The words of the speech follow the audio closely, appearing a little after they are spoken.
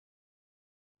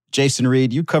Jason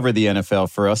Reid, you cover the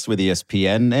NFL for us with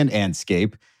ESPN and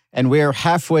Anscape, and we're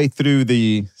halfway through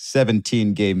the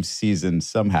 17-game season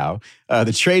somehow.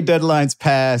 The trade deadline's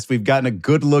passed. We've gotten a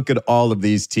good look at all of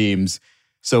these teams.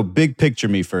 So big picture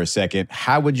me for a second.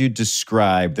 How would you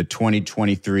describe the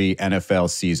 2023 NFL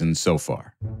season so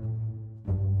far?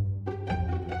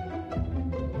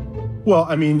 Well,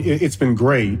 I mean, it's been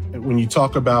great. When you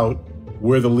talk about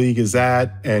where the league is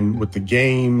at and with the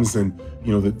games and,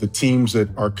 you know, the teams that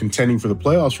are contending for the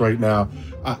playoffs right now,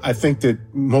 I think that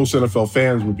most NFL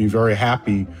fans would be very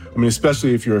happy. I mean,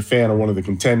 especially if you're a fan of one of the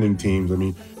contending teams. I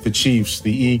mean, the Chiefs,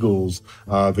 the Eagles,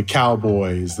 the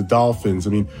Cowboys, the Dolphins. I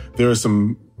mean, there are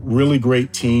some really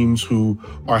great teams who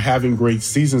are having great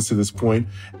seasons to this point.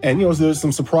 And, you know, there's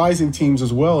some surprising teams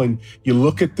as well. And you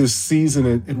look at this season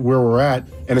and where we're at,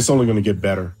 and it's only going to get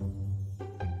better.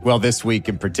 Well, this week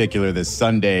in particular, this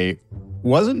Sunday,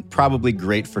 wasn't probably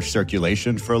great for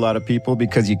circulation for a lot of people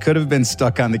because you could have been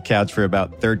stuck on the couch for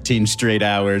about 13 straight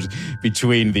hours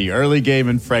between the early game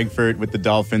in Frankfurt with the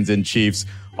Dolphins and Chiefs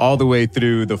all the way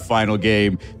through the final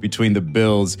game between the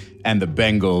Bills and the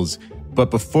Bengals. But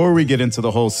before we get into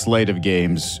the whole slate of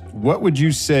games, what would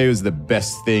you say was the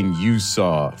best thing you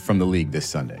saw from the league this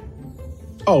Sunday?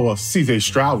 Oh, well, C.J.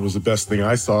 Stroud was the best thing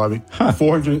I saw. I mean,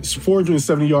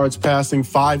 470 yards passing,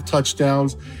 5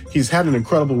 touchdowns. He's had an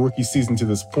incredible rookie season to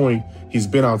this point. He's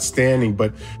been outstanding.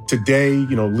 But today,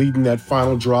 you know, leading that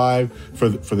final drive for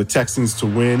the Texans to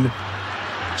win.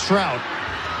 Stroud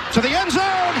to the end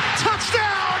zone.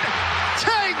 Touchdown!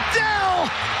 Tank Dell!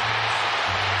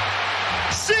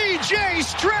 C.J.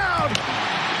 Stroud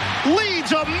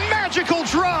leads a magical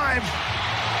drive.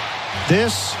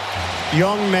 This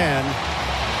young man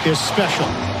is special.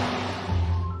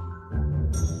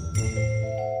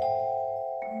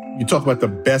 You talk about the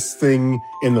best thing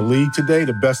in the league today,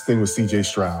 the best thing was C.J.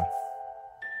 Stroud.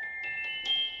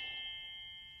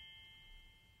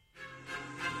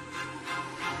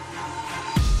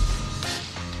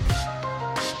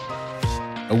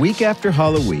 A week after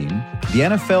Halloween, the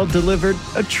NFL delivered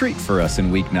a treat for us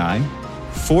in Week 9.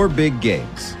 4 big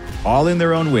games, all in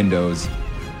their own windows,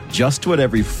 just what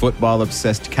every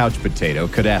football-obsessed couch potato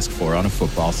could ask for on a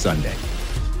football Sunday.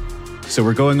 So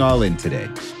we're going all in today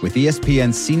with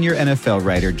ESPN's senior NFL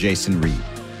writer, Jason Reid.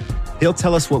 He'll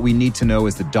tell us what we need to know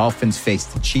as the Dolphins face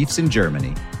the Chiefs in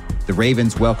Germany, the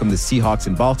Ravens welcome the Seahawks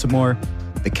in Baltimore,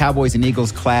 the Cowboys and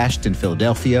Eagles clashed in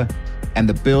Philadelphia, and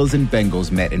the Bills and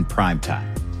Bengals met in primetime.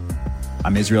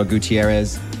 I'm Israel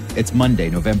Gutierrez. It's Monday,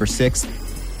 November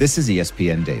 6th. This is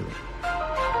ESPN Daily.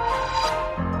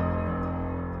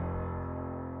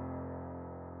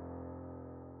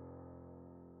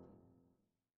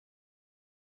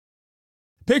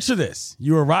 Picture this.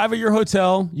 You arrive at your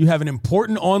hotel, you have an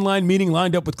important online meeting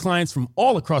lined up with clients from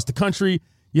all across the country,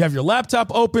 you have your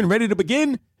laptop open, ready to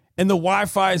begin, and the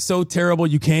Wi-Fi is so terrible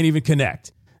you can't even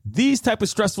connect. These type of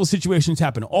stressful situations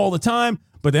happen all the time,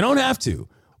 but they don't have to.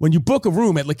 When you book a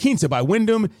room at La Quinta by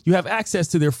Wyndham, you have access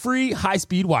to their free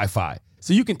high-speed Wi-Fi,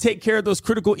 so you can take care of those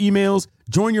critical emails,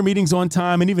 join your meetings on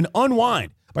time, and even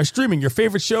unwind by streaming your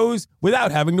favorite shows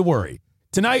without having to worry.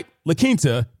 Tonight, La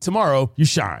Quinta, tomorrow, you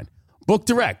shine. Book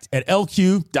direct at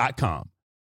lq.com.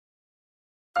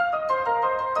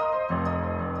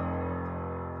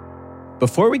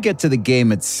 Before we get to the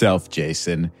game itself,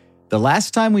 Jason, the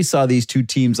last time we saw these two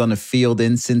teams on the field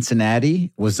in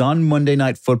Cincinnati was on Monday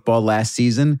Night Football last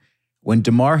season when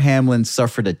Damar Hamlin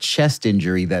suffered a chest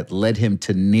injury that led him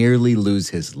to nearly lose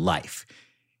his life.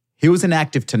 He was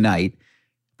inactive tonight,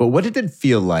 but what did it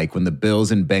feel like when the Bills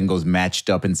and Bengals matched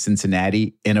up in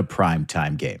Cincinnati in a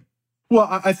primetime game? Well,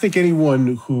 I think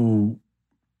anyone who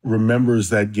remembers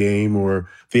that game or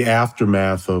the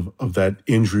aftermath of that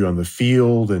injury on the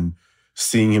field and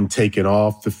seeing him taken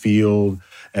off the field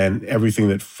and everything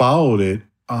that followed it,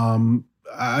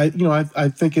 I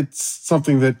think it's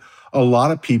something that a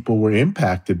lot of people were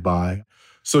impacted by.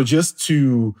 So just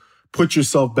to put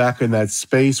yourself back in that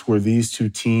space where these two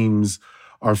teams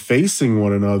are facing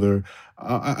one another,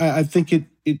 I think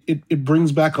it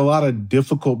brings back a lot of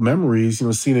difficult memories, you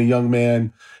know, seeing a young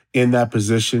man in that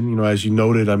position. You know, as you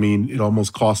noted, I mean, it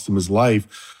almost cost him his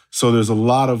life. So there's a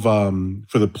lot of,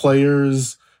 for the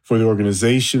players, for the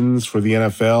organizations, for the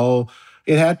NFL,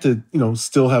 it had to, you know,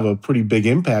 still have a pretty big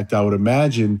impact, I would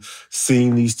imagine,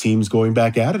 seeing these teams going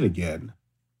back at it again.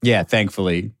 Yeah,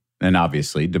 thankfully. And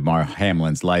obviously, Damar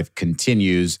Hamlin's life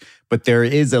continues, but there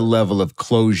is a level of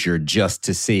closure just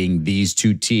to seeing these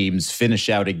two teams finish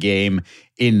out a game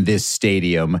in this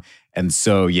stadium. And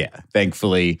so, yeah,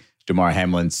 thankfully, Damar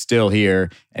Hamlin's still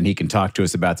here and he can talk to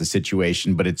us about the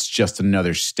situation, but it's just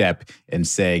another step in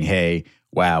saying, hey,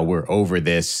 wow, we're over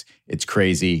this. It's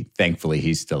crazy. Thankfully,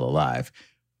 he's still alive.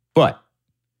 But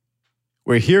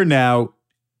we're here now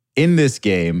in this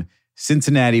game,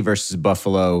 Cincinnati versus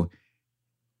Buffalo.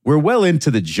 We're well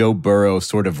into the Joe Burrow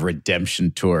sort of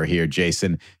redemption tour here,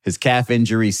 Jason. His calf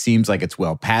injury seems like it's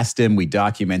well past him. We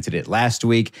documented it last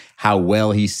week, how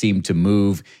well he seemed to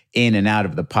move in and out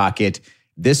of the pocket.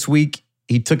 This week,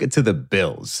 he took it to the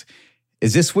Bills.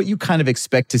 Is this what you kind of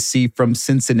expect to see from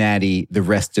Cincinnati the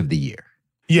rest of the year?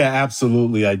 Yeah,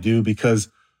 absolutely, I do, because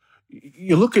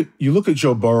you look at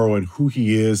Joe Burrow and who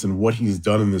he is and what he's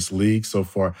done in this league so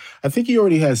far. I think he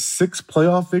already has 6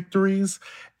 playoff victories.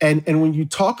 And when you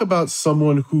talk about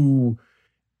someone who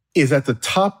is at the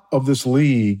top of this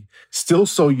league, still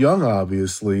so young,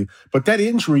 obviously, but that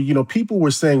injury, people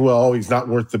were saying, well, he's not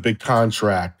worth the big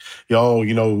contract.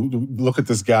 Look at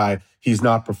this guy. He's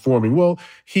not performing. Well,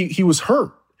 he was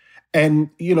hurt. And,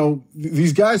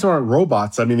 these guys aren't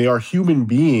robots. I mean, they are human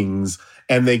beings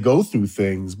and they go through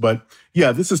things. But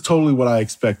yeah, this is totally what I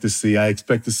expect to see. I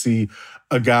expect to see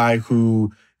a guy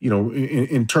who,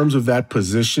 in terms of that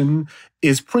position,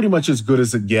 is pretty much as good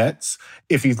as it gets.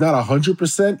 If he's not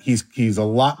 100%, he's a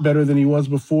lot better than he was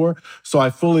before. So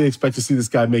I fully expect to see this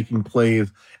guy making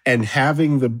plays and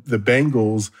having the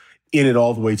Bengals in it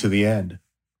all the way to the end.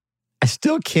 I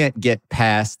still can't get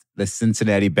past the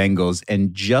Cincinnati Bengals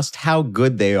and just how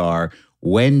good they are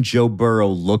when Joe Burrow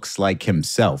looks like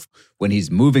himself, when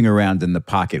he's moving around in the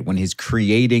pocket, when he's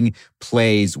creating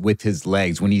plays with his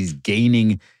legs, when he's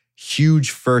gaining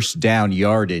huge first down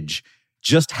yardage.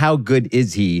 Just how good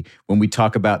is he when we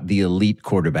talk about the elite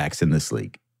quarterbacks in this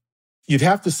league? You'd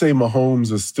have to say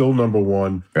Mahomes is still number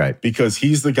one, right? Because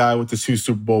he's the guy with the 2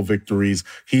 Super Bowl victories.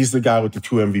 He's the guy with the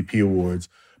 2 MVP awards.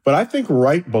 But I think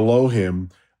right below him,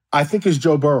 I think is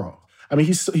Joe Burrow. I mean,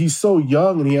 he's so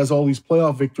young and he has all these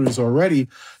playoff victories already.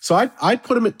 So I'd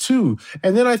put him at 2.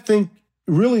 And then I think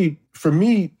really, for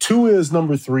me, Tua is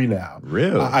number 3 now.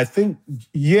 Really? I think,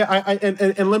 yeah.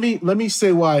 And let me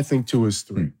say why I think Tua is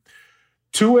 3.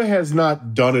 Tua has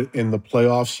not done it in the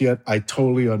playoffs yet. I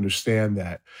totally understand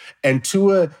that. And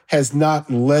Tua has not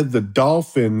led the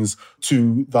Dolphins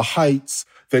to the heights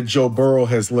that Joe Burrow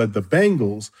has led the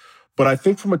Bengals. But I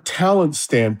think from a talent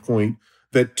standpoint,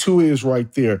 that Tua is right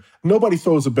there. Nobody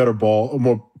throws a better ball, a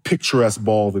more picturesque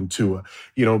ball than Tua.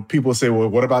 People say, well,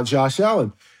 what about Josh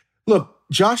Allen? Look,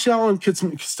 Josh Allen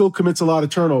still commits a lot of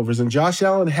turnovers, and Josh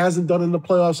Allen hasn't done it in the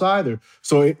playoffs either.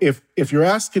 So if you're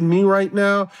asking me right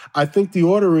now, I think the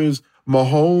order is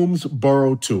Mahomes,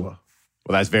 Burrow, Tua.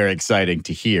 Well, that's very exciting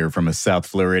to hear from a South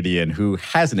Floridian who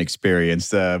hasn't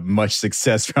experienced much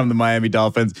success from the Miami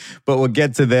Dolphins, but we'll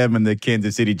get to them and the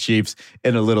Kansas City Chiefs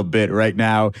in a little bit. Right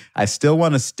now, I still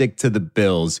want to stick to the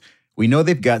Bills. We know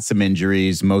they've got some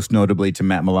injuries, most notably to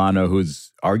Matt Milano,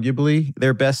 who's arguably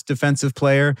their best defensive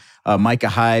player. Micah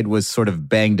Hyde was sort of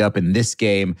banged up in this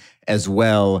game as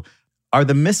well. Are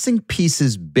the missing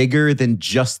pieces bigger than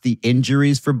just the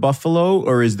injuries for Buffalo,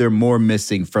 or is there more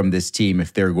missing from this team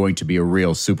if they're going to be a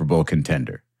real Super Bowl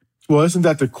contender? Well, isn't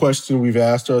that the question we've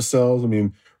asked ourselves? I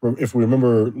mean, if we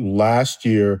remember last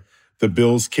year, the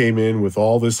Bills came in with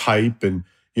all this hype and,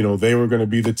 they were going to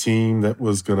be the team that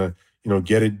was going to,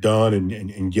 get it done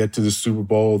and get to the Super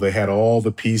Bowl. They had all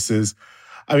the pieces.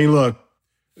 I mean, look,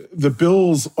 the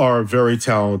Bills are a very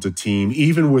talented team,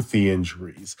 even with the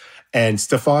injuries. And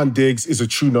Stephon Diggs is a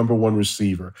true number 1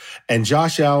 receiver. And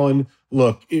Josh Allen,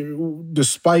 look,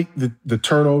 despite the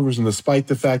turnovers and despite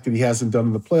the fact that he hasn't done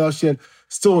in the playoffs yet,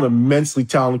 still an immensely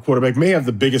talented quarterback, may have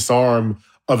the biggest arm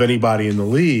of anybody in the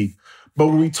league. But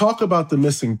when we talk about the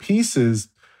missing pieces,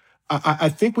 I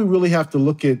think we really have to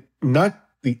look at not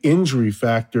the injury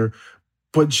factor,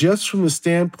 but just from the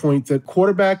standpoint that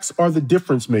quarterbacks are the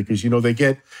difference makers. They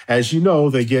get, as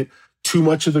they get too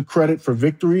much of the credit for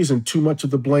victories and too much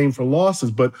of the blame for losses.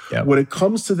 But when it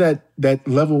comes to that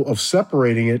level of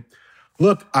separating it,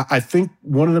 look, I think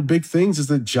one of the big things is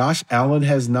that Josh Allen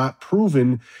has not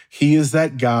proven he is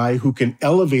that guy who can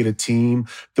elevate a team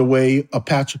the way a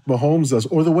Patrick Mahomes does,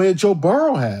 or the way a Joe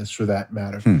Burrow has, for that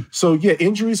matter. So, yeah,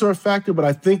 injuries are a factor, but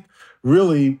I think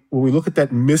really, when we look at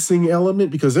that missing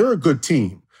element, because they're a good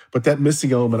team, but that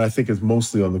missing element, I think, is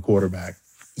mostly on the quarterback.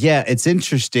 Yeah, it's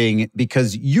interesting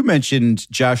because you mentioned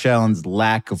Josh Allen's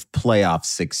lack of playoff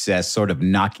success, sort of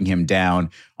knocking him down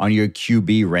on your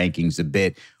QB rankings a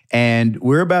bit. And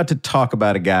we're about to talk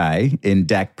about a guy in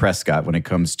Dak Prescott when it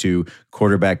comes to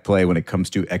quarterback play, when it comes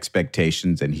to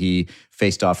expectations, and he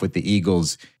faced off with the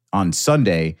Eagles on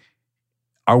Sunday.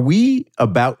 Are we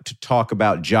about to talk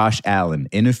about Josh Allen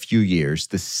in a few years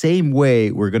the same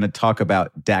way we're going to talk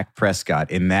about Dak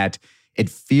Prescott, in that it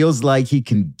feels like he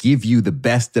can give you the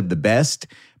best of the best,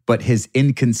 but his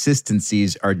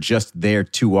inconsistencies are just there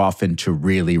too often to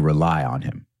really rely on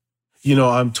him.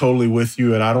 I'm totally with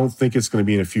you, and I don't think it's going to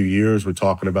be in a few years we're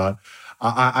talking about.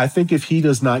 I think if he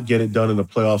does not get it done in the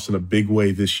playoffs in a big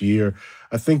way this year,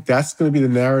 I think that's going to be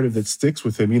the narrative that sticks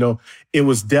with him. It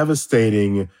was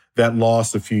devastating, that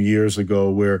loss a few years ago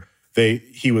where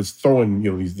he was throwing,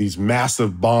 these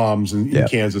massive bombs in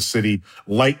Kansas City,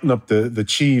 lighting up the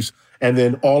Chiefs. And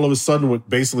then all of a sudden, with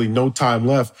basically no time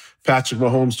left, Patrick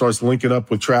Mahomes starts linking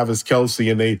up with Travis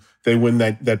Kelce, and they win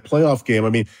that playoff game. I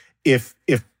mean, if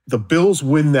the Bills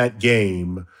win that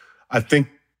game, I think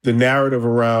the narrative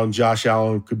around Josh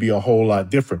Allen could be a whole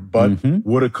lot different. But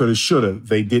woulda, coulda, shoulda.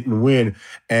 They didn't win.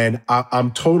 And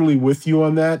I'm totally with you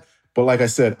on that. But like I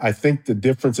said, I think the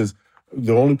difference is,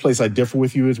 the only place I differ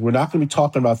with you is we're not going to be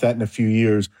talking about that in a few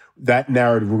years. That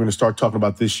narrative we're going to start talking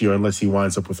about this year unless he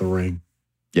winds up with a ring.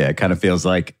 Yeah, it kind of feels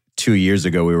like 2 years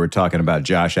ago we were talking about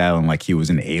Josh Allen like he was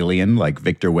an alien, like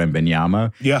Victor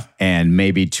Wembanyama. Yeah. And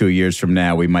maybe 2 years from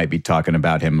now we might be talking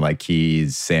about him like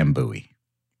he's Sam Bowie.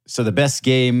 So the best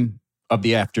game of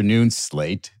the afternoon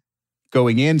slate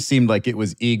going in seemed like it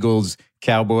was Eagles,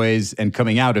 Cowboys, and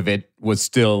coming out of it was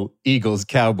still Eagles,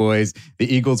 Cowboys.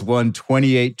 The Eagles won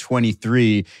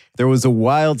 28-23. There was a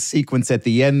wild sequence at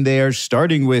the end there,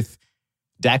 starting with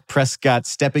Dak Prescott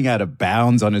stepping out of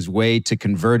bounds on his way to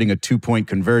converting a 2-point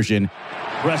conversion.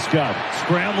 Prescott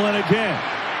scrambling again,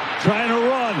 trying to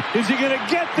run. Is he going to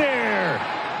get there?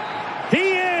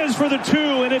 He is for the 2,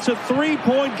 and it's a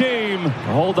 3-point game.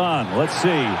 Hold on, let's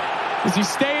see. Does he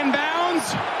stay in bounds?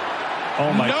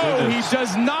 Oh, my goodness. No, he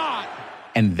does not.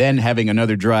 And then having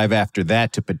another drive after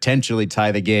that to potentially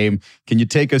tie the game. Can you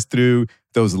take us through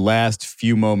those last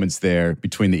few moments there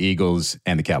between the Eagles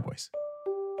and the Cowboys?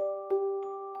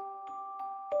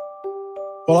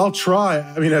 Well, I'll try.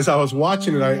 I mean, as I was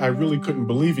watching it, I really couldn't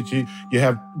believe it. You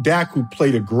have Dak, who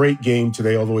played a great game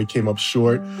today, although he came up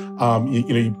short.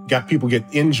 You got people get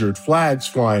injured, flags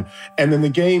flying, and then the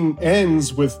game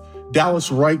ends with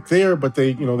Dallas right there, but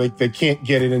they can't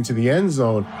get it into the end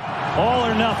zone. All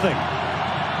or nothing.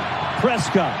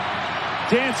 Prescott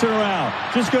dancing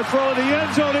around, just going to throw in the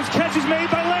end zone. His catch is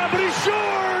made by Lamb, but he's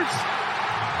short.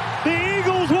 The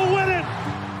Eagles will win it.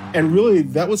 And really,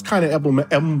 that was kind of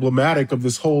emblematic of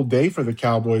this whole day for the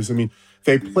Cowboys. I mean,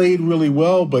 they played really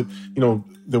well, but,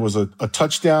 there was a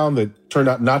touchdown that turned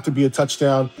out not to be a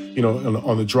touchdown,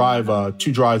 on the drive,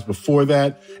 2 drives before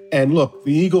that. And look,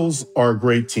 the Eagles are a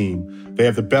great team. They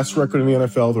have the best record in the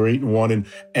NFL. They're 8-1.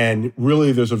 And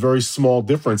really, there's a very small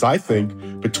difference, I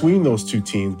think, between those two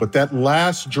teams. But that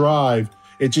last drive,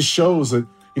 it just shows that,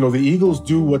 the Eagles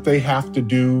do what they have to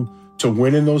do to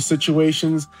win in those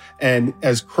situations. And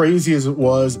as crazy as it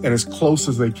was and as close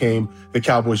as they came, the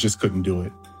Cowboys just couldn't do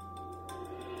it.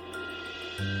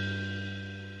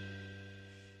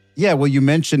 Yeah, well, you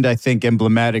mentioned, I think,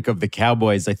 emblematic of the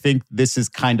Cowboys. I think this has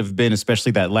kind of been,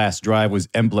 especially that last drive, was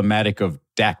emblematic of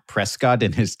Dak Prescott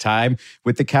in his time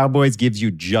with the Cowboys, gives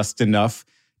you just enough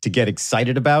to get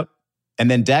excited about. And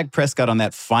then Dak Prescott on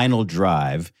that final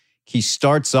drive, he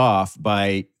starts off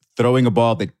by throwing a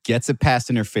ball that gets a pass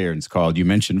interference called. You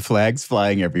mentioned flags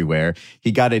flying everywhere.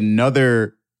 He got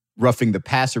another roughing the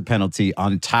passer penalty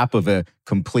on top of a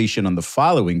completion on the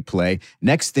following play.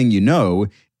 Next thing you know,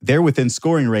 they're within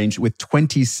scoring range with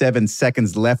 27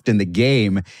 seconds left in the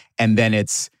game. And then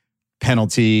it's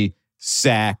penalty,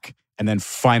 sack, and then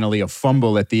finally a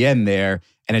fumble at the end there.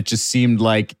 And it just seemed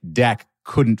like Dak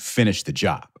couldn't finish the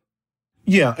job.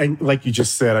 Yeah, and like you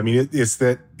just said, I mean,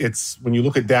 it's when you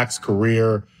look at Dak's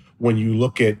career, when you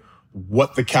look at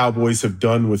what the Cowboys have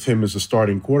done with him as a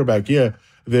starting quarterback,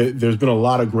 there's been a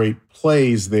lot of great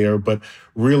plays there, but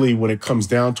really when it comes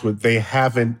down to it, they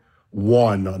haven't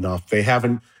won enough. They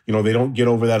haven't, they don't get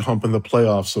over that hump in the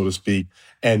playoffs, so to speak.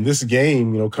 And this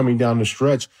game, coming down the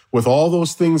stretch with all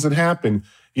those things that happen,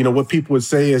 what people would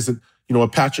say is that, a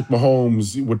Patrick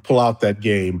Mahomes would pull out that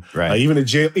game. Right. Even a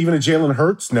Jalen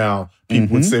Hurts now,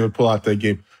 people would say would pull out that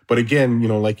game. But again,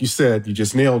 like you said, you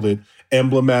just nailed it.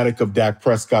 Emblematic of Dak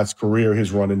Prescott's career,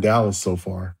 his run in Dallas so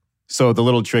far. So the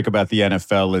little trick about the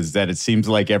NFL is that it seems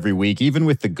like every week, even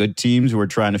with the good teams, we're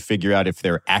trying to figure out if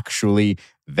they're actually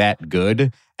that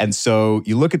good. And so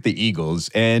you look at the Eagles,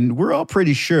 and we're all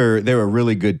pretty sure they're a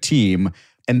really good team.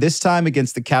 And this time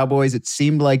against the Cowboys, it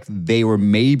seemed like they were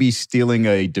maybe stealing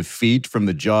a defeat from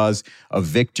the jaws of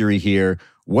victory here.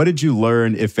 What did you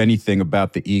learn, if anything,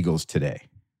 about the Eagles today?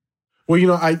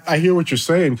 Well, I hear what you're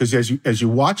saying, because as you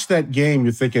watch that game,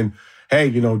 you're thinking, hey,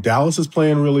 Dallas is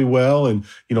playing really well, and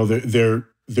they're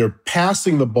they're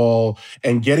passing the ball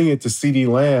and getting it to CeeDee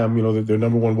Lamb, their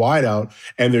number one wideout,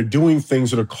 and they're doing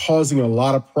things that are causing a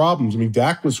lot of problems. I mean,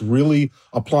 Dak was really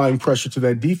applying pressure to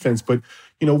that defense. But,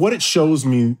 what it shows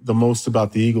me the most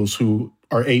about the Eagles, who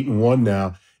are 8-1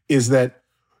 now, is that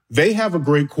they have a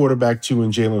great quarterback, too,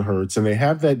 in Jalen Hurts, and they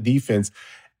have that defense.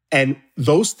 And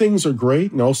those things are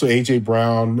great. And also A.J.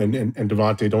 Brown and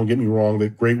Devontae, don't get me wrong, they're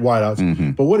great wideouts.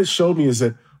 Mm-hmm. But what it showed me is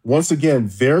that, once again,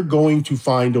 they're going to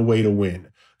find a way to win.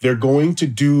 They're going to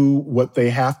do what they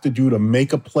have to do to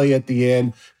make a play at the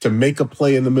end, to make a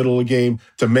play in the middle of the game,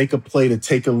 to make a play to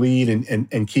take a lead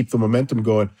and keep the momentum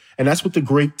going. And that's what the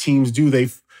great teams do.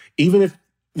 Even if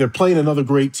they're playing another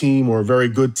great team or a very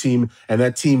good team, and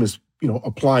that team is,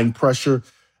 applying pressure,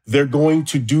 they're going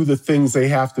to do the things they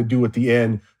have to do at the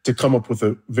end to come up with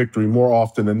a victory more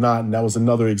often than not. And that was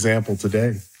another example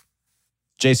today.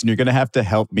 Jason, you're going to have to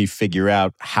help me figure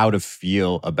out how to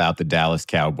feel about the Dallas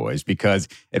Cowboys, because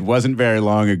it wasn't very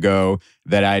long ago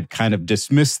that I'd kind of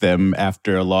dismissed them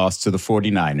after a loss to the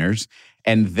 49ers.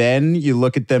 And then you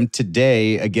look at them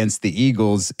today against the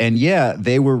Eagles, and yeah,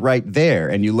 they were right there.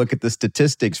 And you look at the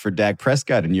statistics for Dak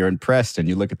Prescott, and you're impressed. And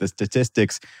you look at the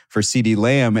statistics for CeeDee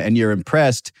Lamb, and you're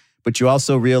impressed. But you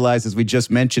also realize, as we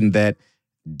just mentioned, that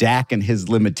Dak and his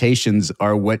limitations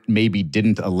are what maybe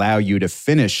didn't allow you to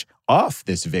finish off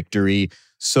this victory.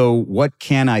 So what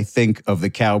can I think of the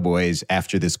Cowboys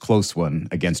after this close one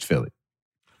against Philly?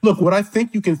 Look, what I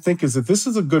think you can think is that this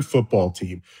is a good football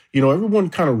team. Everyone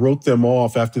kind of wrote them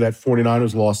off after that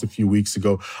 49ers loss a few weeks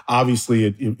ago. Obviously,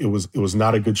 it was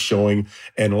not a good showing,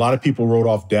 and a lot of people wrote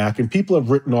off Dak, and people have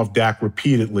written off Dak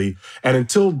repeatedly. And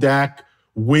until Dak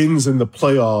wins in the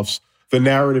playoffs, the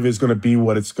narrative is going to be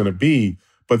what it's going to be.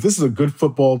 But this is a good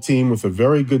football team with a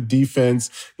very good defense.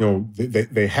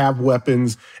 They have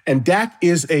weapons, and Dak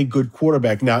is a good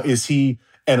quarterback. Now, is he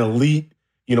an elite,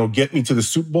 get me to the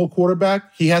Super Bowl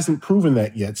quarterback? He hasn't proven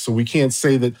that yet. So we can't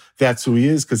say that that's who he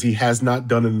is, because he has not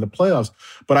done it in the playoffs.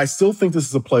 But I still think this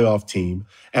is a playoff team.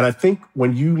 And I think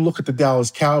when you look at the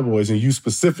Dallas Cowboys, and you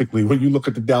specifically, when you look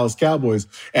at the Dallas Cowboys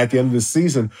at the end of the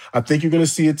season, I think you're going to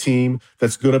see a team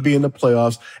that's going to be in the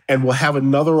playoffs and will have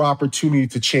another opportunity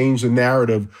to change the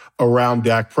narrative around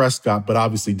Dak Prescott. But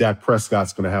obviously, Dak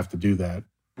Prescott's going to have to do that.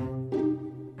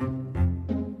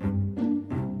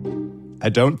 I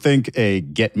don't think a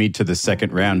get me to the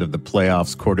second round of the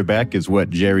playoffs quarterback is what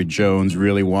Jerry Jones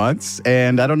really wants.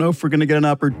 And I don't know if we're going to get an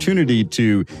opportunity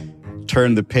to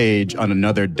turn the page on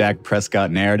another Dak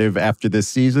Prescott narrative after this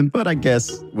season, but I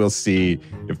guess we'll see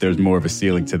if there's more of a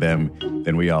ceiling to them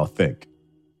than we all think.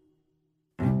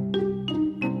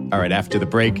 All right, after the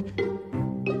break,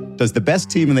 does the best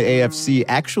team in the AFC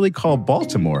actually call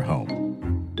Baltimore home?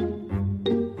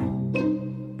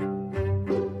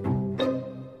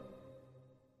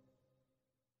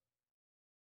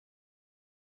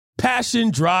 Passion,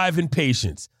 drive, and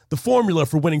patience. The formula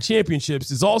for winning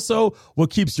championships is also what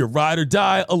keeps your ride or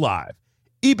die alive.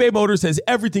 eBay Motors has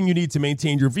everything you need to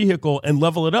maintain your vehicle and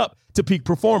level it up to peak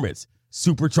performance.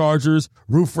 Superchargers,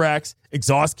 roof racks,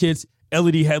 exhaust kits,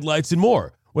 LED headlights, and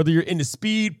more. Whether you're into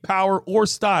speed, power, or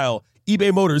style,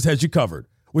 eBay Motors has you covered.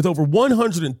 With over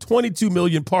 122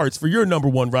 million parts for your number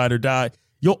one ride or die,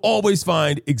 you'll always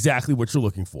find exactly what you're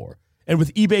looking for. And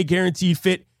with eBay Guaranteed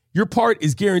Fit, your part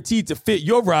is guaranteed to fit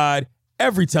your ride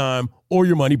every time or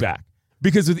your money back.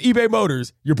 Because with eBay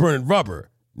Motors, you're burning rubber,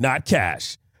 not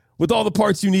cash. With all the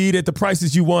parts you need at the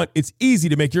prices you want, it's easy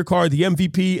to make your car the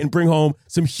MVP and bring home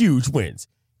some huge wins.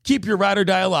 Keep your ride or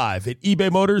die alive at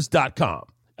ebaymotors.com.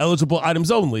 Eligible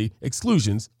items only.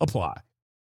 Exclusions apply.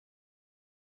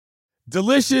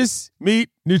 Delicious meat,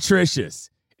 nutritious.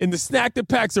 In the snack that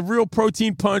packs a real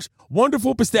protein punch,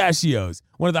 Wonderful Pistachios,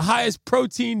 one of the highest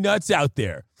protein nuts out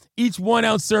there. Each 1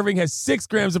 ounce serving has 6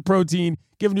 grams of protein,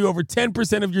 giving you over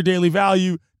 10% of your daily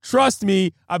value. Trust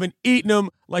me, I've been eating them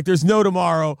like there's no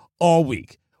tomorrow all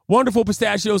week. Wonderful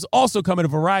Pistachios also come in a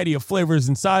variety of flavors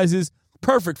and sizes,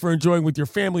 perfect for enjoying with your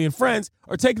family and friends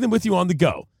or taking them with you on the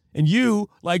go. And you,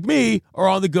 like me, are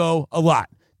on the go a lot,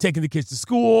 taking the kids to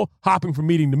school, hopping from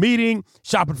meeting to meeting,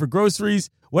 shopping for groceries,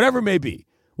 whatever it may be.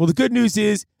 Well, the good news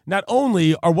is, not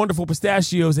only are Wonderful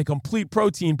Pistachios a complete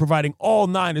protein providing all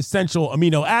 9 essential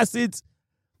amino acids,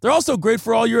 they're also great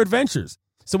for all your adventures.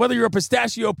 So whether you're a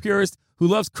pistachio purist who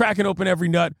loves cracking open every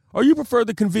nut, or you prefer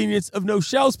the convenience of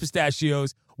no-shells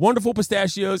pistachios, Wonderful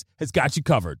Pistachios has got you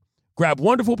covered. Grab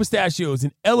Wonderful Pistachios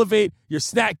and elevate your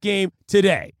snack game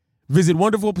today. Visit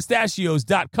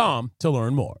WonderfulPistachios.com to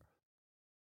learn more.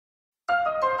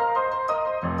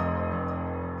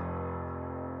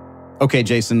 Okay,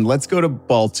 Jason, let's go to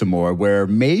Baltimore, where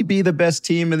maybe the best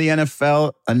team in the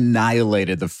NFL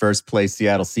annihilated the first-place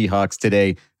Seattle Seahawks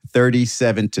today,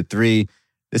 37-3.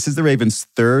 This is the Ravens'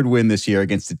 third win this year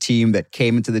against a team that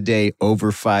came into the day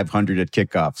over 500 at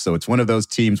kickoff. So it's one of those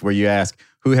teams where you ask,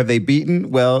 who have they beaten?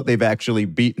 Well, they've actually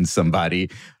beaten somebody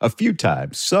a few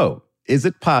times. So is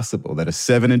it possible that a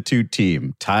 7-2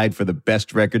 team tied for the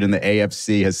best record in the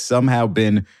AFC has somehow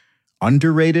been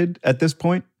underrated at this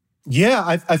point?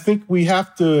 Yeah, I think we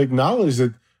have to acknowledge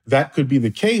that could be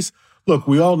the case. Look,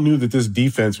 we all knew that this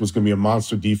defense was going to be a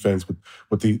monster defense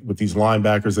with these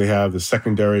linebackers they have, the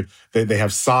secondary. They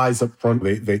have size up front.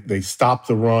 They stop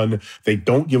the run. They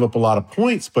don't give up a lot of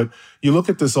points. But you look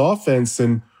at this offense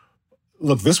and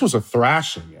look, this was a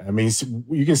thrashing. I mean,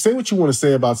 you can say what you want to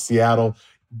say about Seattle,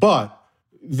 but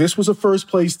this was a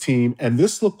first-place team, and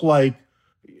this looked like,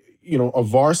 a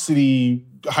varsity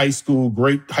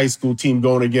great high school team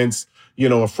going against,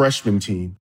 a freshman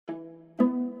team.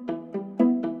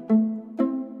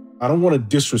 I don't want to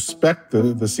disrespect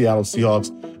the Seattle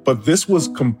Seahawks, but this was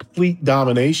complete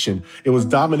domination. It was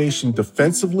domination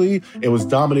defensively. It was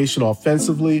domination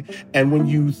offensively. And when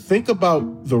you think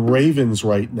about the Ravens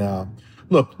right now,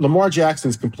 look, Lamar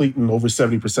Jackson's completing over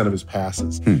 70% of his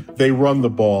passes. They run the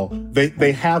ball.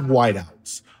 They have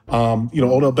wideouts.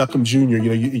 Odell Beckham Jr.,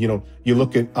 you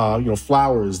look at,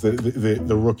 Flowers,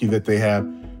 the rookie that they have.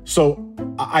 So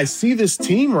I see this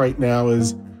team right now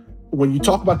as, when you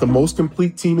talk about the most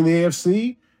complete team in the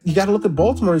AFC, you got to look at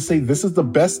Baltimore and say, this is the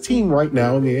best team right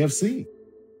now in the AFC.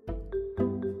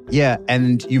 Yeah,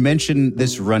 and you mentioned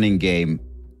this running game.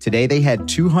 Today they had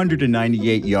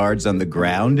 298 yards on the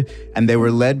ground, and they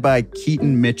were led by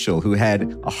Keaton Mitchell, who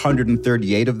had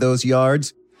 138 of those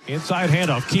yards. Inside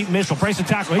handoff. Keaton Mitchell breaks the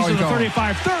tackle. He's to the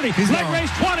 35, 30. He's leg race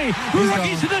 20.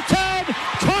 Rookies to the 10.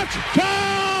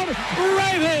 Touchdown,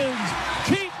 Ravens.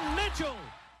 Keaton Mitchell.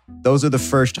 Those are the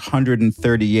first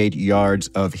 138 yards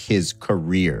of his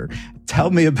career.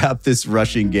 Tell me about this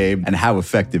rushing game and how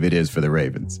effective it is for the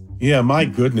Ravens. Yeah, my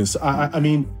goodness. I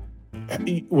mean,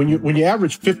 when you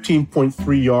average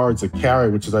 15.3 yards a carry,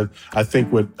 which is I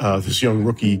think what this young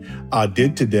rookie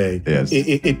did today, yes.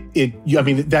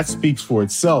 That speaks for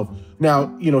itself.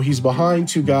 Now, he's behind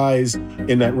two guys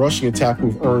in that rushing attack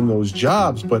who've earned those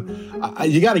jobs, but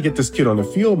you got to get this kid on the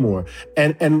field more.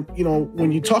 And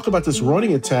when you talk about this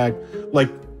running attack, like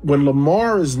when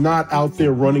Lamar is not out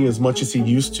there running as much as he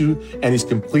used to, and he's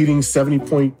completing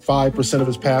 70.5% of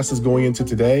his passes going into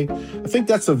today, I think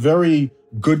that's a very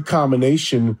good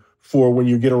combination for when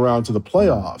you get around to the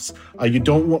playoffs. You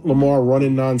don't want Lamar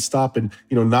running nonstop and,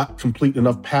 not complete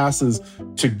enough passes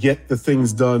to get the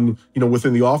things done,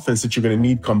 within the offense that you're going to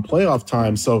need come playoff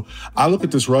time. So I look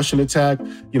at this rushing attack,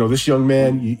 this young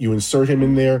man, you insert him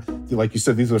in there. Like you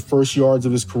said, these are the first yards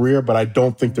of his career, but I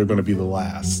don't think they're going to be the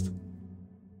last.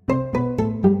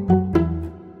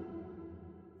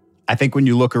 I think when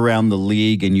you look around the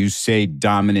league and you say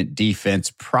dominant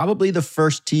defense, probably the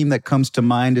first team that comes to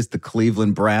mind is the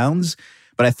Cleveland Browns.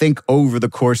 But I think over the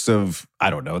course of,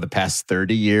 the past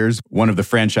 30 years, one of the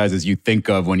franchises you think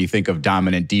of when you think of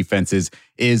dominant defenses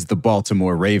is the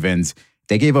Baltimore Ravens.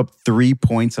 They gave up 3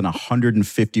 points on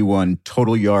 151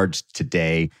 total yards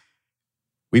today.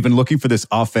 We've been looking for this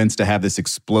offense to have this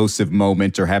explosive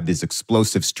moment or have this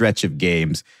explosive stretch of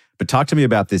games. But talk to me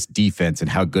about this defense and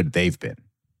how good they've been.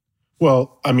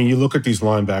 Well, I mean, you look at these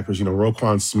linebackers,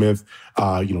 Roquan Smith,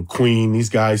 Queen, these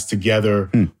guys together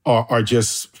are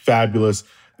just fabulous.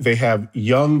 They have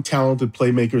young, talented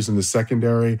playmakers in the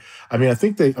secondary. I mean, I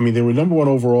think they were number one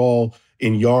overall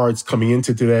in yards coming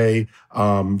into today.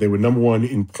 They were number one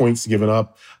in points given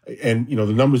up. And,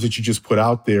 the numbers that you just put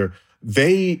out there,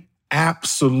 they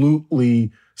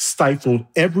absolutely stifled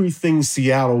everything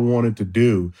Seattle wanted to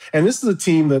do. And this is a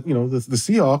team that, the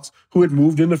Seahawks, who had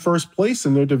moved into first place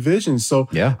in their division. So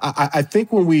yeah. I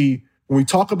think when we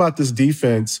talk about this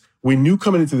defense, we knew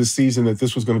coming into the season that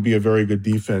this was going to be a very good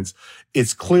defense.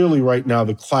 It's clearly right now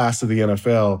the class of the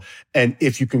NFL. And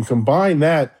if you can combine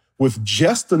that with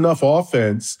just enough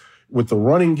offense, with the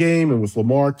running game and with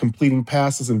Lamar completing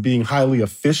passes and being highly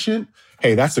efficient,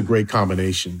 hey, that's a great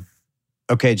combination.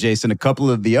 Okay, Jason, a couple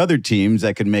of the other teams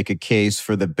that can make a case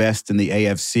for the best in the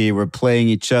AFC were playing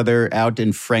each other out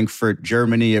in Frankfurt,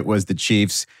 Germany. It was the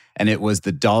Chiefs and it was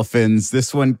the Dolphins.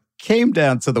 This one came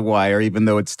down to the wire, even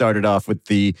though it started off with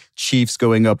the Chiefs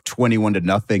going up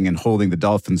 21-0 and holding the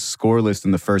Dolphins scoreless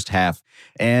in the first half.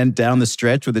 And down the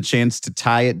stretch with a chance to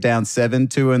tie it down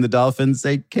 7-2, and the Dolphins,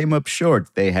 they came up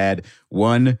short. They had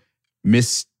one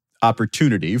missed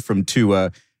opportunity from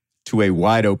Tua to a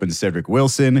wide open Cedric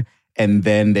Wilson. And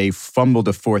then they fumbled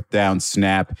a fourth down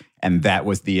snap, and that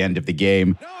was the end of the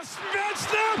game. No, Smith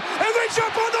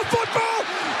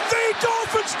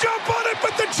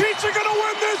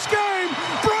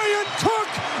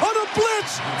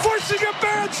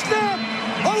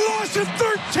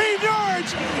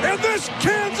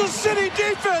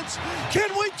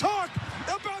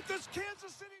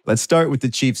Let's start with the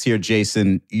Chiefs here,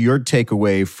 Jason. Your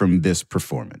takeaway from this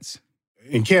performance.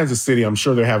 In Kansas City, I'm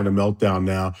sure they're having a meltdown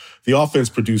now. The offense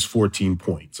produced 14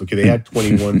 points. Okay, they had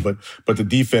 21, but the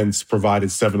defense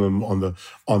provided 7 of them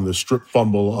on the strip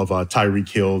fumble of Tyreek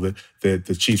Hill that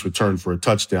the Chiefs returned for a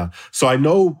touchdown. So I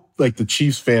know like the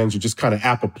Chiefs fans are just kind of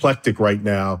apoplectic right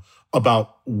now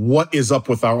about what is up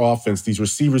with our offense. These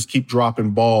receivers keep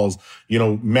dropping balls. You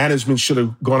know, management should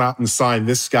have gone out and signed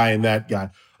this guy and that guy.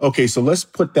 Okay, so let's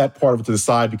put that part of it to the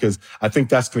side because I think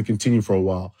that's going to continue for a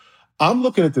while. I'm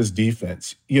looking at this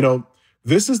defense. You know,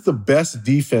 this is the best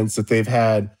defense that they've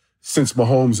had since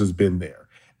Mahomes has been there.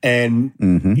 And,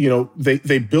 you know,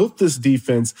 they built this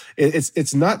defense.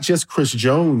 It's not just Chris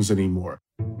Jones anymore.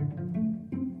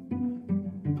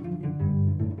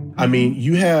 I mean,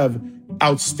 you have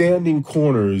outstanding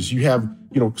corners. You have,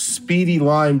 you know, speedy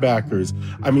linebackers.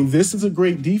 I mean, this is a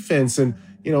great defense. And,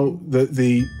 you know,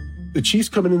 the Chiefs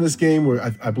coming in this game were,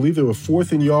 I believe they were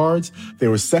 4th in yards. They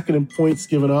were 2nd in points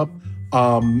given up.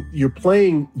 You're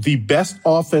playing the best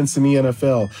offense in the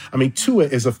NFL. I mean, Tua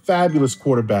is a fabulous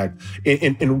quarterback.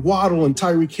 In Waddle and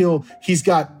Tyreek Hill, he's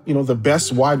got, you know, the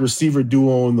best wide receiver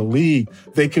duo in the league.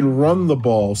 They can run the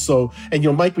ball. So, and, you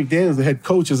know, Mike McDaniels, the head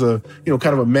coach, is a, you know,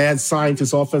 kind of a mad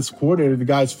scientist offensive coordinator. The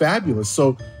guy's fabulous.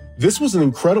 So this was an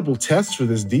incredible test for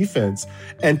this defense.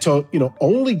 And to, you know,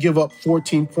 only give up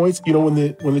 14 points, you know, when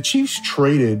the Chiefs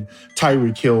traded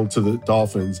Tyreek Hill to the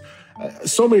Dolphins,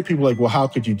 so many people are like, well, how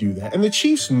could you do that? And the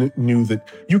Chiefs knew that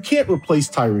you can't replace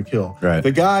Tyreek Hill. Right.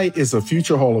 The guy is a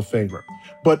future Hall of Famer.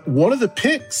 But one of the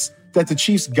picks that the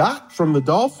Chiefs got from the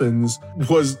Dolphins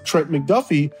was Trent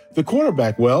McDuffie, the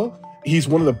cornerback. Well, he's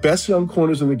one of the best young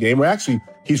corners in the game. Or actually,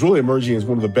 he's really emerging as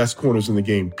one of the best corners in the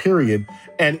game, period.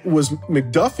 And it was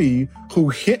McDuffie who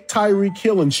hit Tyreek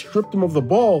Hill and stripped him of the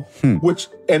ball,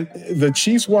 and the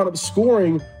Chiefs wound up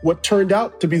scoring what turned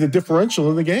out to be the differential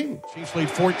in the game. Chiefs lead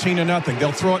 14-0.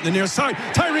 They'll throw it in the near side.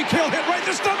 Tyreek Hill hit right in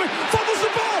the stomach, fumbles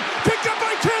the ball, picked up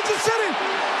by Kansas City.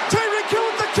 Tyreek Hill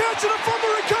with the catch and a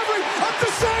fumble recovery up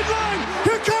the sideline.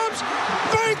 Here comes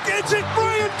it's it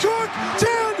Brian Cook,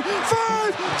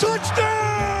 10-5,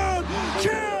 touchdown,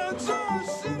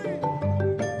 Kansas City.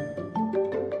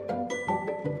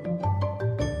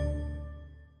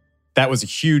 That was a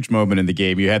huge moment in the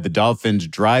game. You had the Dolphins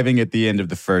driving at the end of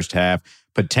the first half,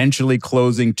 potentially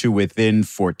closing to within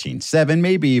 14-7,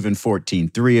 maybe even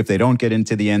 14-3 if they don't get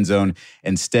into the end zone.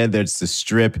 Instead, there's the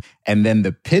strip and then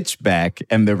the pitch back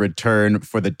and the return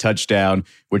for the touchdown,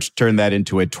 which turned that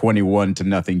into a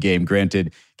 21-0 game.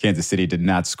 Granted, Kansas City did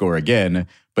not score again,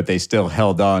 but they still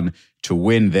held on to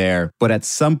win there. But at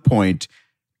some point,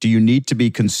 do you need to be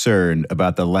concerned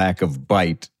about the lack of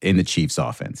bite in the Chiefs'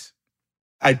 offense?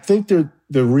 I think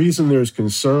the reason there's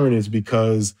concern is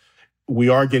because we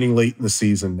are getting late in the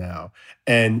season now.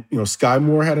 And, you know, Sky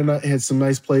Moore had some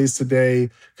nice plays today.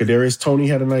 Kadarius Toney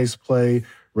had a nice play.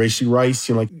 Rashee Rice,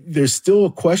 you know, like there's still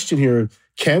a question here.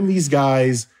 Can these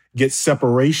guys get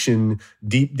separation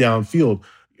deep downfield?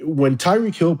 When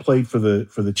Tyreek Hill played for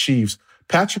the Chiefs,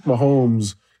 Patrick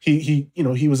Mahomes, he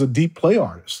was a deep play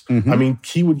artist. I mean,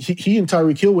 he and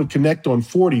Tyreek Hill would connect on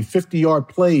 40, 50-yard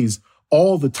plays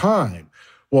all the time.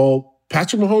 Well,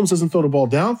 Patrick Mahomes doesn't throw the ball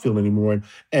downfield anymore.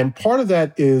 And part of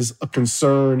that is a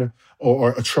concern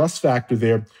or a trust factor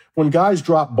there. When guys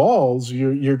drop balls,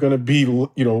 you're going to be, you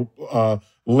know,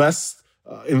 less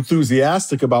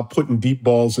enthusiastic about putting deep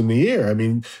balls in the air. I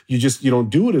mean, you don't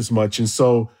do it as much. And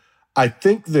so I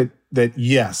think that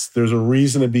yes, there's a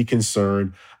reason to be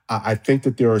concerned. I think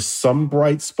that there are some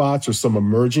bright spots or some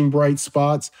emerging bright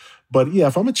spots. But yeah,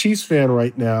 if I'm a Chiefs fan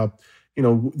right now, you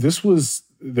know, they're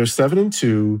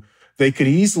 7-2. They could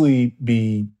easily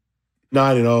be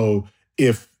 9-0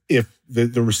 if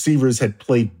the receivers had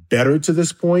played better to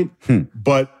this point.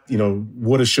 But, you know,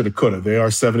 woulda, shoulda, coulda. They are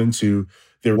 7-2.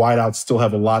 Their wideouts still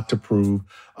have a lot to prove.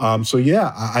 So,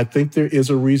 yeah, I think there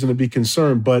is a reason to be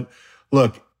concerned. But,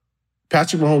 look,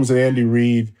 Patrick Mahomes and Andy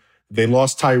Reid, they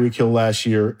lost Tyreek Hill last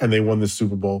year, and they won the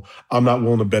Super Bowl. I'm not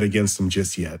willing to bet against them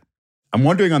just yet. I'm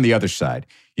wondering on the other side,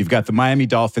 you've got the Miami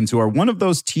Dolphins, who are one of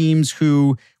those teams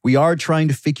who we are trying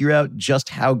to figure out just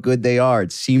how good they are.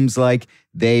 It seems like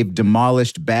they've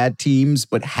demolished bad teams,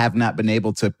 but have not been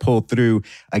able to pull through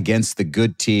against the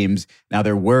good teams. Now,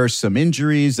 there were some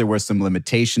injuries. There were some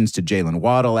limitations to Jalen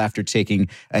Waddle after taking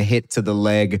a hit to the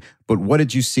leg. But what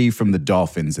did you see from the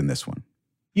Dolphins in this one?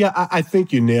 Yeah, I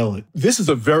think you nail it. This is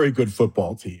a very good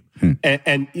football team.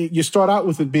 And you start out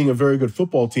with it being a very good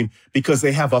football team because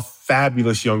they have a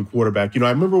fabulous young quarterback. You know,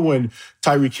 I remember when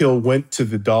Tyreek Hill went to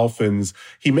the Dolphins,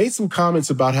 he made some comments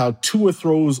about how Tua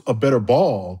throws a better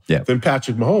ball than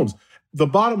Patrick Mahomes. the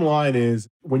bottom line is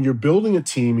when you're building a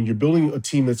team and you're building a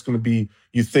team that's going to be,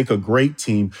 you think, a great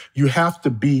team, you have to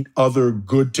beat other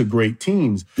good to great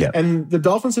teams. Yep. And the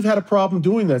Dolphins have had a problem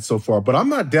doing that so far, but I'm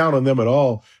not down on them at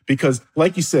all because,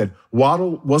 like you said,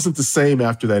 Waddle wasn't the same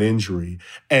after that injury.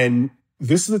 And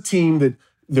this is a team that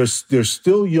they're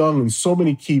still young in so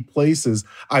many key places.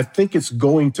 I think it's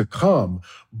going to come.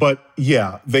 But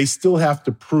yeah, they still have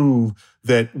to prove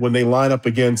that when they line up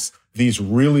against these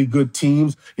really good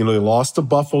teams, they lost to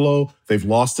Buffalo, they've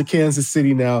lost to Kansas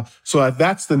City now. So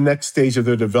that's the next stage of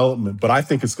their development. But I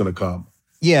think it's going to come.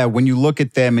 Yeah, when you look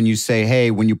at them and you say,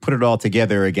 hey, when you put it all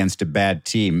together against a bad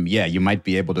team, yeah, you might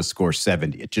be able to score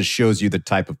 70. It just shows you the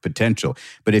type of potential.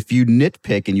 But if you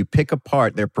nitpick and you pick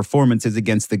apart their performances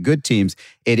against the good teams,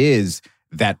 it is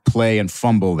that play and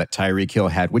fumble that Tyreek Hill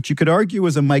had, which you could argue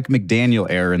was a Mike McDaniel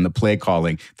error in the play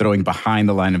calling, throwing behind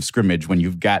the line of scrimmage when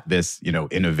you've got this,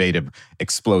 innovative,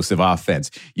 explosive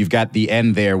offense. You've got the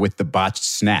end there with the botched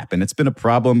snap. And it's been a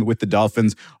problem with the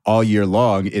Dolphins all year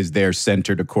long is their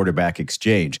center to quarterback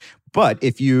exchange. But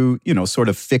if you, sort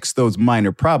of fix those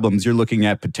minor problems, you're looking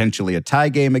at potentially a tie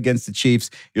game against the Chiefs.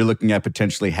 You're looking at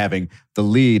potentially having the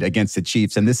lead against the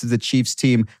Chiefs. And this is a Chiefs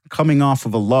team coming off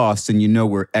of a loss, and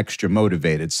we're extra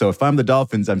motivated. So if I'm the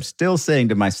Dolphins, I'm still saying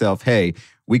to myself, hey,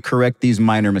 we correct these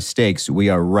minor mistakes. We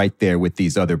are right there with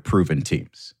these other proven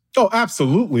teams. Oh,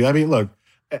 absolutely. I mean, look,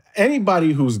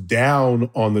 anybody who's down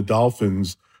on the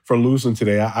Dolphins for losing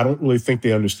today, I don't really think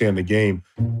they understand the game.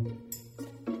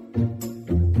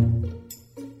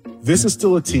 This is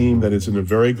still a team that is in a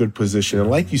very good position. And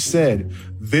like you said,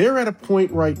 they're at a point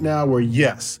right now where,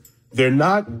 yes, they're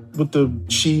not with the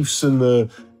Chiefs and the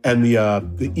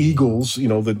Eagles,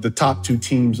 the top two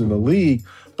teams in the league.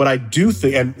 But I do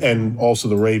think, and also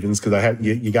the Ravens, because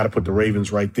you got to put the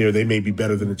Ravens right there. They may be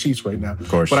better than the Chiefs right now. Of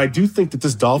course. But I do think that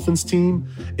this Dolphins team,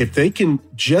 if they can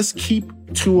just keep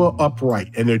Tua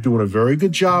upright, and they're doing a very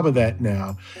good job of that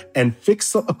now, and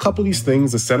fix a couple of these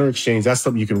things, the center exchange, that's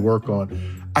something you can work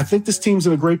on. I think this team's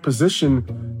in a great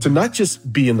position to not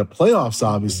just be in the playoffs,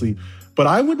 obviously, but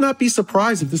I would not be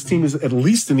surprised if this team is at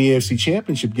least in the AFC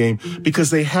Championship game because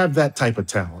they have that type of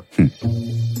talent.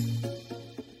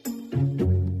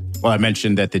 Well, I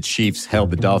mentioned that the Chiefs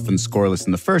held the Dolphins scoreless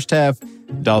in the first half.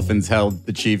 Dolphins held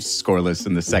the Chiefs scoreless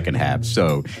in the second half.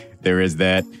 So there is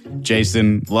that.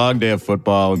 Jason, long day of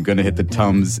football. I'm going to hit the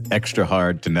Tums extra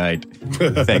hard tonight.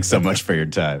 Thanks so much for your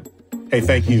time. Hey,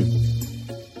 thank you.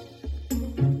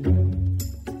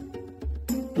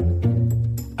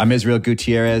 I'm Israel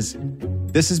Gutierrez.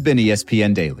 This has been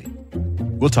ESPN Daily.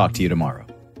 We'll talk to you tomorrow.